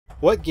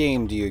What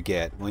game do you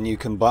get when you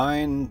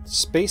combine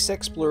space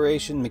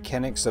exploration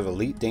mechanics of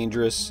Elite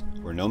Dangerous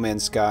or No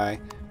Man's Sky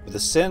with the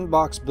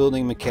sandbox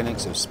building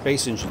mechanics of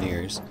Space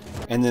Engineers,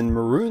 and then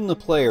maroon the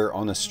player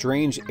on a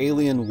strange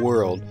alien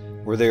world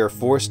where they are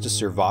forced to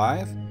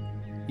survive?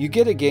 You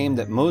get a game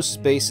that most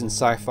space and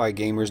sci-fi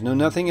gamers know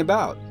nothing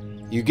about.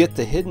 You get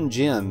the hidden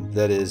gem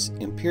that is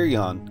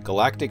Empyrion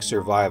Galactic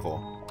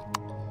Survival.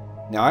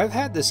 Now, I've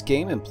had this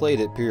game and played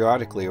it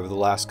periodically over the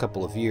last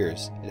couple of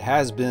years. It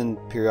has been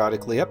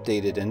periodically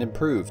updated and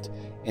improved,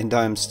 and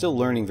I'm still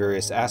learning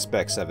various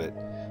aspects of it.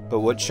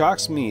 But what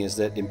shocks me is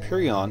that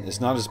Empyrion is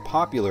not as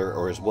popular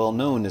or as well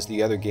known as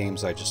the other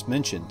games I just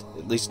mentioned,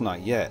 at least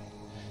not yet.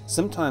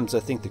 Sometimes I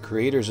think the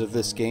creators of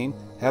this game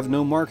have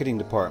no marketing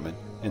department,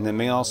 and they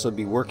may also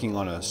be working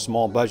on a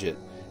small budget.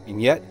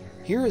 And yet,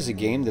 here is a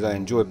game that I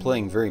enjoy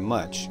playing very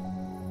much.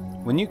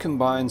 When you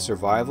combine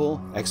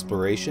survival,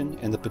 exploration,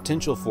 and the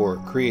potential for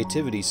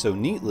creativity so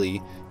neatly,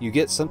 you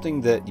get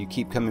something that you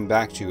keep coming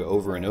back to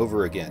over and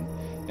over again,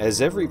 as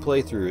every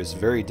playthrough is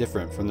very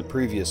different from the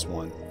previous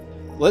one.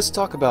 Let's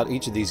talk about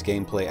each of these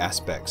gameplay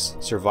aspects: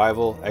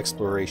 survival,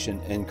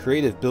 exploration, and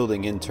creative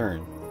building in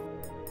turn.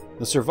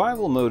 The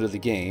survival mode of the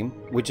game,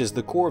 which is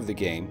the core of the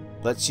game,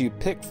 lets you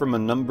pick from a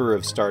number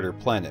of starter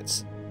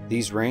planets.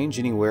 These range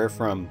anywhere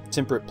from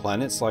temperate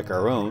planets like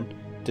our own,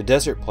 to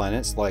desert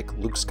planets like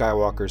Luke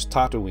Skywalker's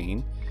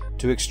Tatooine,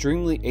 to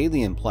extremely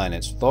alien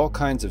planets with all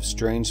kinds of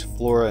strange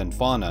flora and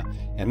fauna,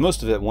 and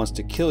most of it wants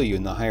to kill you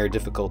in the higher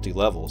difficulty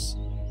levels.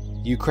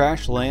 You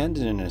crash land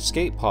in an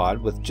escape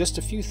pod with just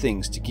a few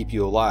things to keep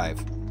you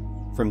alive.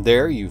 From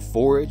there you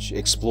forage,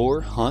 explore,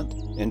 hunt,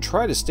 and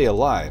try to stay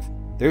alive.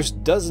 There's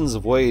dozens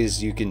of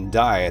ways you can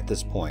die at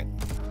this point.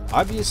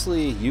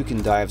 Obviously, you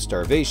can die of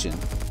starvation.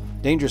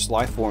 Dangerous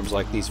life forms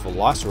like these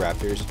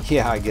velociraptors,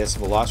 yeah, I guess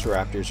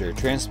velociraptors are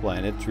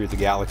transplanted through the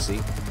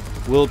galaxy,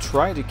 will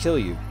try to kill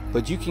you,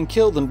 but you can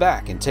kill them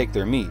back and take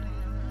their meat.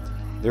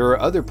 There are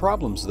other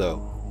problems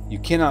though. You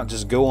cannot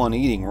just go on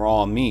eating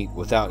raw meat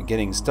without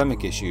getting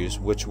stomach issues,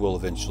 which will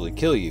eventually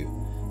kill you.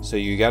 So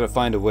you gotta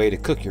find a way to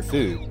cook your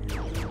food.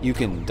 You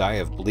can die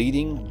of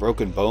bleeding,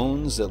 broken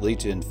bones that lead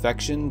to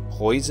infection,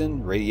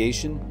 poison,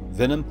 radiation,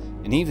 venom,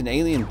 and even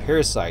alien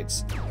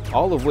parasites,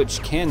 all of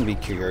which can be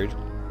cured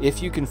if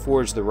you can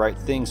forage the right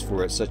things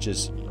for it, such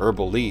as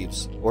herbal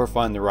leaves, or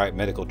find the right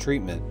medical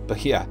treatment.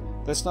 But yeah,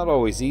 that's not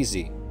always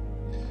easy.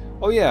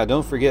 Oh yeah,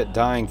 don't forget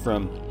dying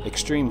from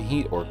extreme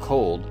heat or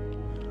cold.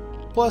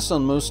 Plus,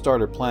 on most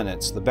starter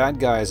planets, the bad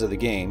guys of the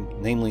game,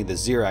 namely the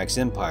Xerax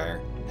Empire,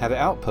 have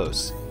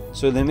outposts,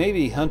 so they may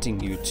be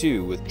hunting you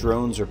too with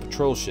drones or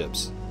patrol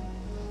ships.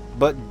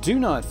 But do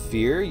not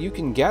fear, you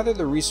can gather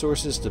the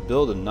resources to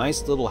build a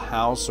nice little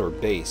house or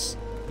base.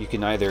 You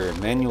can either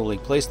manually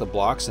place the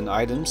blocks and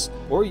items,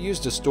 or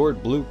use a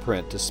stored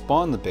blueprint to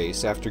spawn the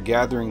base after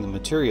gathering the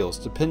materials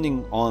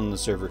depending on the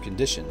server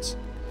conditions.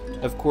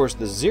 Of course,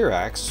 the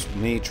Xerax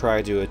may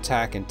try to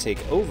attack and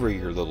take over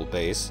your little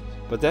base,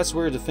 but that's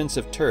where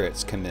defensive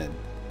turrets come in.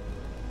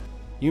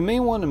 You may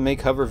want to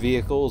make hover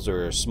vehicles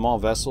or small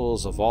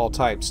vessels of all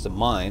types to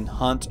mine,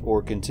 hunt,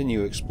 or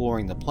continue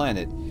exploring the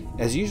planet,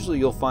 as usually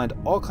you'll find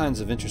all kinds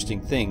of interesting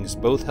things,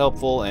 both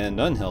helpful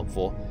and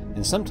unhelpful,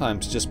 and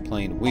sometimes just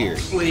plain weird.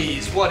 Oh,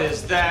 please, what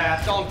is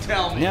that? Don't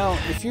tell me. Now,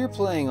 if you're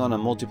playing on a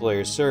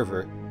multiplayer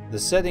server, the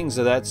settings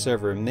of that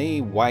server may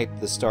wipe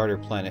the starter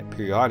planet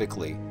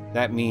periodically.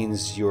 That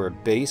means your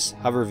base,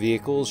 hover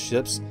vehicles,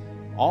 ships,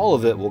 all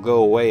of it will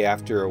go away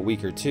after a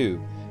week or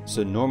two.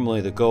 So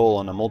normally the goal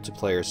on a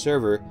multiplayer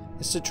server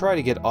is to try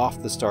to get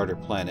off the starter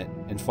planet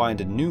and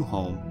find a new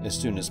home as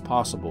soon as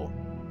possible.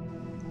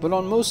 But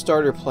on most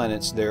starter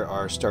planets there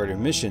are starter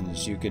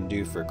missions you can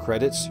do for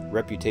credits,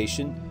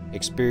 reputation,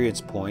 experience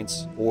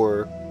points,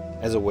 or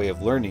as a way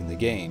of learning the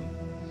game.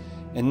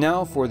 And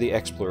now for the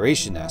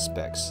exploration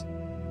aspects.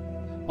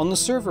 On the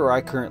server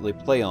I currently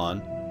play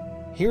on,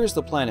 here's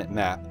the planet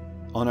map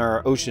on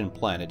our ocean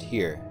planet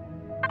here.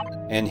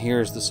 And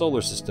here's the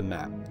solar system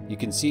map. You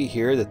can see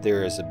here that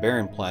there is a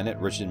barren planet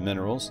rich in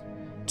minerals,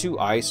 2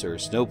 ice or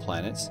snow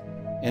planets,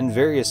 and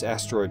various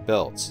asteroid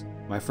belts.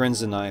 My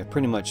friends and I have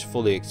pretty much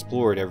fully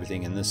explored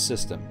everything in this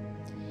system.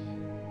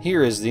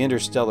 Here is the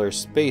interstellar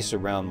space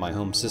around my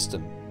home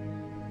system.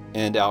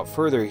 And out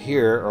further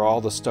here are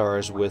all the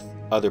stars with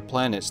other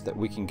planets that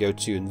we can go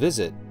to and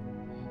visit.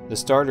 The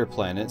starter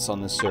planets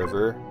on the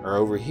server are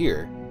over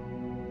here.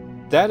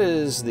 That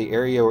is the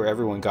area where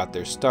everyone got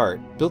their start,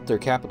 built their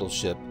capital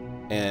ship,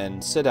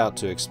 and set out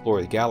to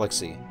explore the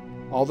galaxy,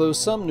 although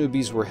some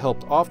newbies were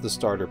helped off the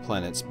starter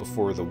planets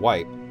before the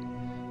wipe.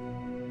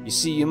 You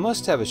see, you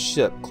must have a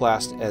ship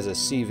classed as a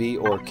CV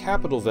or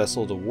capital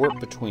vessel to warp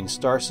between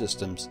star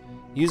systems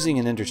using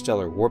an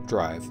interstellar warp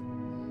drive.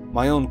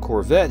 My own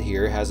Corvette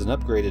here has an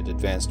upgraded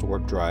advanced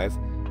warp drive,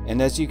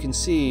 and as you can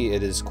see,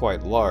 it is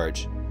quite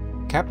large.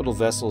 Capital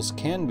vessels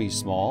can be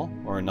small,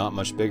 or not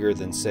much bigger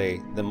than,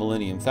 say, the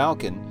Millennium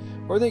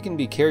Falcon, or they can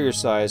be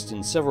carrier-sized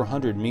and several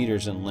hundred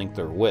meters in length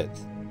or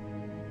width.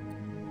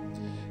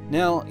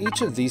 Now,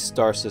 each of these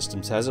star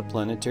systems has a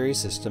planetary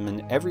system,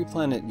 and every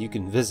planet you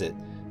can visit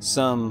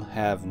Some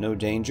have no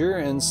danger,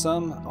 and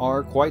some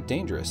are quite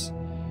dangerous.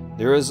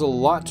 There is a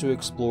lot to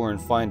explore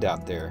and find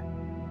out there.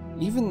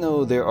 Even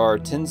though there are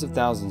tens of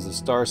thousands of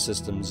star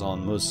systems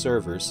on most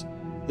servers,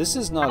 this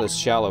is not a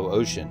shallow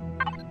ocean.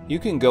 You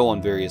can go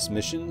on various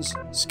missions,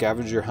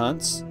 scavenger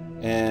hunts,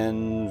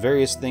 and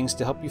various things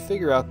to help you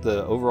figure out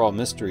the overall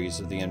mysteries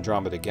of the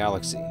Andromeda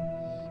Galaxy.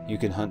 You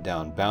can hunt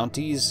down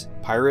bounties,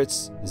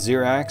 pirates,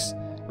 Xerax,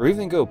 or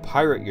even go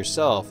pirate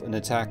yourself and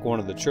attack one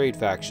of the trade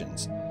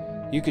factions.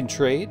 You can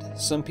trade.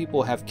 Some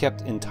people have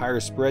kept entire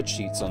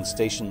spreadsheets on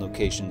station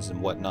locations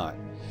and whatnot.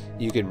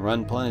 You can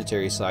run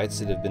planetary sites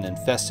that have been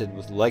infested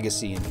with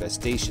legacy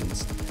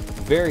infestations.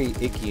 Very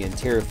icky and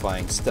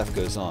terrifying stuff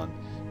goes on,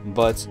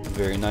 but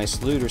very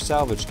nice loot or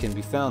salvage can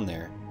be found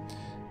there.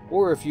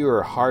 Or if you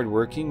are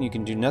hardworking, you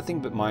can do nothing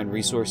but mine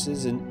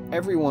resources, and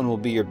everyone will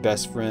be your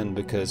best friend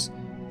because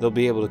they'll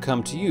be able to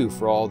come to you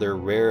for all their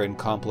rare and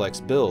complex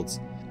builds.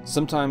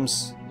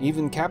 Sometimes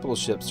even capital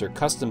ships are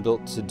custom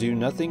built to do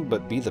nothing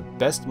but be the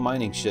best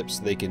mining ships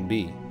they can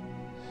be.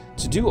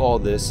 To do all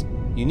this,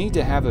 you need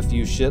to have a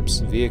few ships,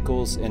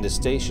 vehicles, and a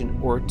station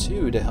or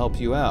two to help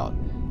you out,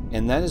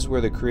 and that is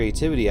where the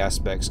creativity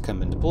aspects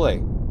come into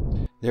play.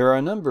 There are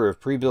a number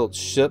of pre-built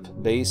ship,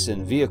 base,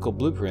 and vehicle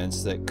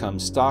blueprints that come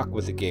stock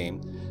with the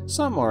game.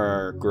 Some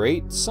are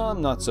great,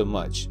 some not so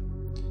much.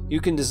 You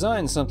can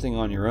design something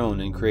on your own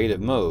in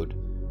creative mode.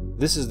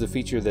 This is the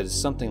feature that is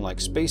something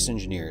like Space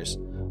Engineers,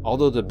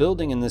 although the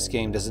building in this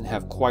game doesn't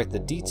have quite the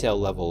detail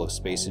level of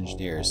Space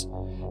Engineers.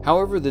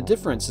 However, the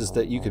difference is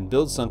that you can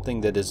build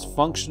something that is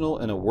functional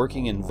in a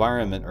working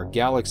environment or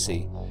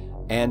galaxy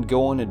and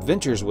go on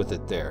adventures with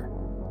it there.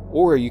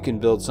 Or you can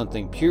build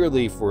something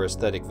purely for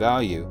aesthetic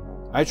value.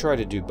 I try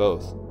to do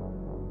both.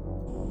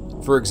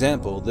 For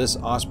example, this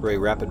Osprey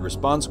Rapid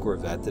Response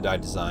Corvette that I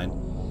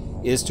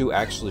designed is to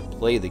actually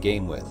play the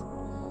game with.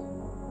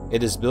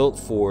 It is built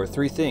for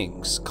three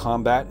things: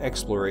 combat,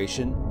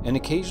 exploration, and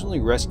occasionally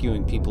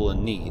rescuing people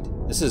in need.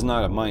 This is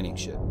not a mining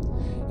ship.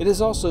 It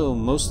is also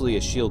mostly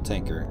a shield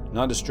tanker,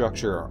 not a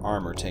structure or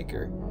armor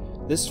tanker.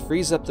 This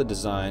frees up the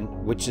design,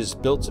 which is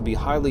built to be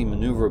highly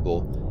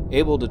maneuverable,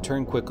 able to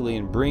turn quickly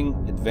and bring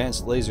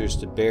advanced lasers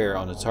to bear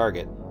on a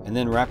target, and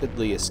then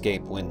rapidly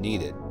escape when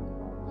needed.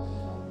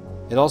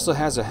 It also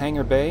has a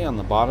hangar bay on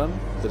the bottom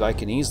that I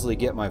can easily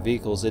get my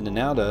vehicles in and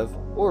out of,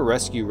 or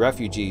rescue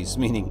refugees,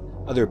 meaning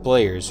other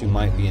players who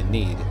might be in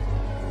need.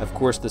 Of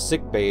course, the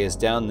sick bay is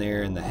down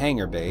there in the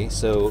hangar bay,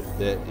 so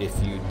that if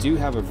you do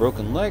have a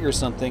broken leg or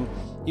something,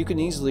 you can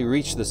easily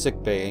reach the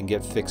sick bay and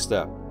get fixed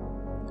up.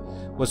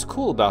 What's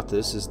cool about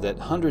this is that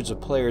hundreds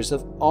of players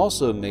have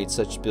also made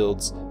such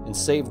builds and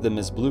saved them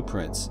as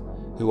blueprints,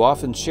 who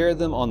often share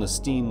them on the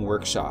Steam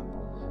workshop.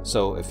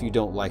 So if you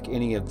don't like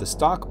any of the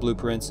stock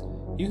blueprints,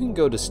 you can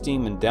go to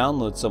Steam and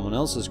download someone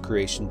else's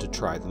creation to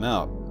try them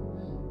out.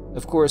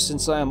 Of course,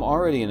 since I am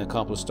already an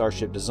accomplished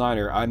starship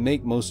designer, I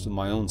make most of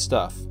my own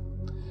stuff.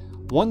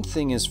 One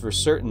thing is for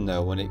certain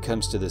though when it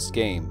comes to this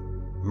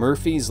game: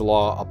 Murphy's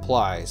Law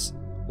applies.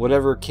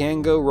 Whatever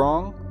can go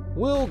wrong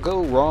will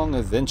go wrong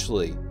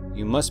eventually.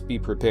 You must be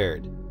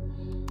prepared.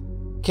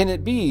 Can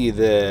it be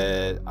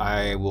that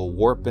I will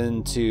warp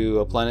into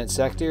a planet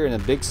sector and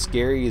a big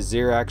scary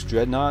Xerax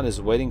dreadnought is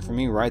waiting for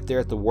me right there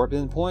at the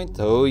warp-in point?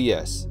 Oh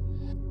yes.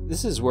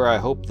 This is where I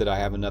hope that I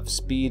have enough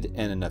speed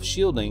and enough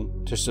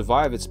shielding to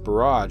survive its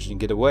barrage and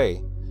get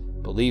away.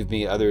 Believe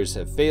me, others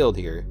have failed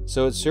here,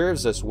 so it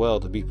serves us well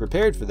to be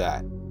prepared for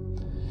that.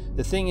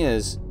 The thing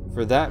is,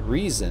 for that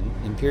reason,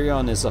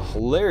 Empyrion is a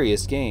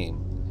hilarious game.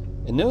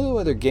 In no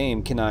other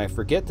game can I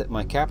forget that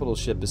my capital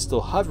ship is still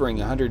hovering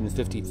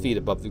 150 feet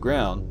above the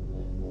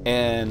ground,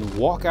 and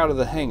walk out of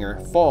the hangar,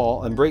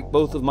 fall, and break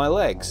both of my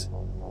legs.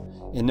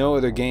 In no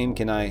other game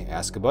can I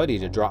ask a buddy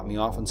to drop me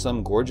off on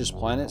some gorgeous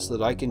planet so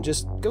that I can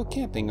just go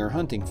camping or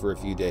hunting for a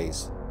few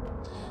days.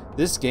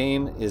 This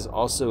game is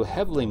also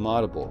heavily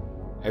moddable.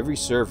 Every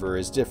server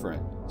is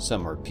different.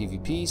 Some are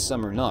PvP,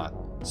 some are not.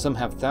 Some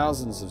have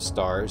thousands of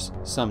stars,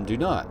 some do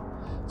not.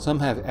 Some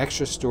have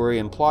extra story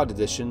and plot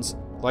additions,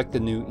 like the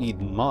new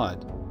Eden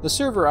mod. The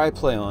server I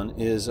play on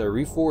is a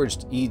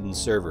reforged Eden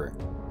server,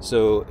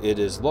 so it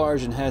is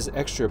large and has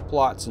extra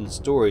plots and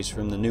stories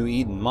from the new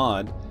Eden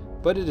mod,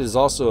 but it is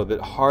also a bit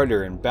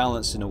harder and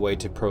balanced in a way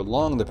to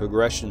prolong the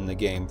progression in the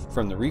game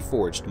from the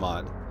reforged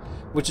mod,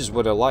 which is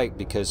what I like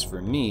because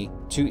for me,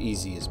 too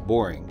easy is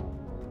boring.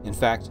 In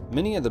fact,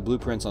 many of the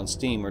blueprints on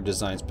Steam are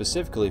designed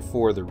specifically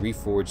for the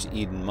reforged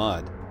Eden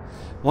mod.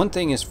 One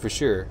thing is for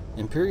sure,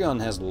 Empyrion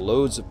has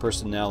loads of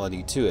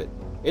personality to it.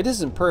 It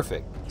isn't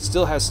perfect,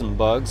 still has some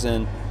bugs,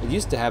 and it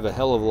used to have a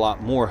hell of a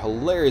lot more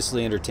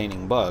hilariously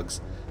entertaining bugs,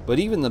 but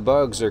even the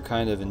bugs are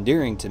kind of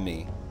endearing to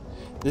me.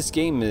 This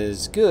game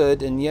is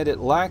good, and yet it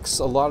lacks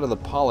a lot of the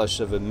polish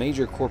of a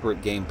major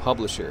corporate game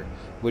publisher,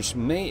 which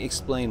may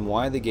explain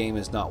why the game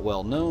is not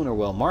well known or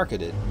well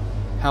marketed.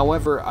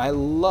 However, I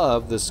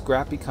love the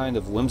scrappy kind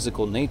of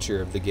whimsical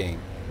nature of the game,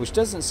 which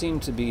doesn't seem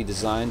to be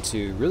designed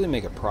to really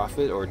make a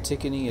profit or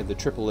tick any of the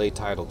AAA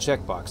title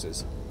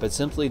checkboxes, but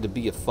simply to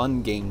be a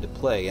fun game to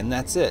play, and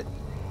that's it.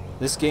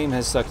 This game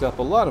has sucked up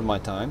a lot of my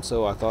time,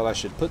 so I thought I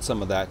should put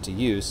some of that to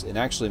use and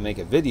actually make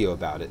a video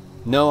about it.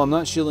 No, I'm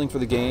not shilling for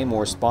the game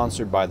or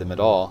sponsored by them at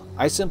all.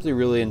 I simply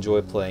really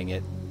enjoy playing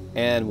it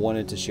and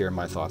wanted to share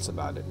my thoughts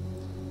about it.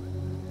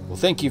 Well,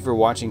 thank you for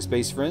watching,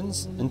 Space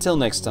Friends. Until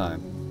next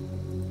time.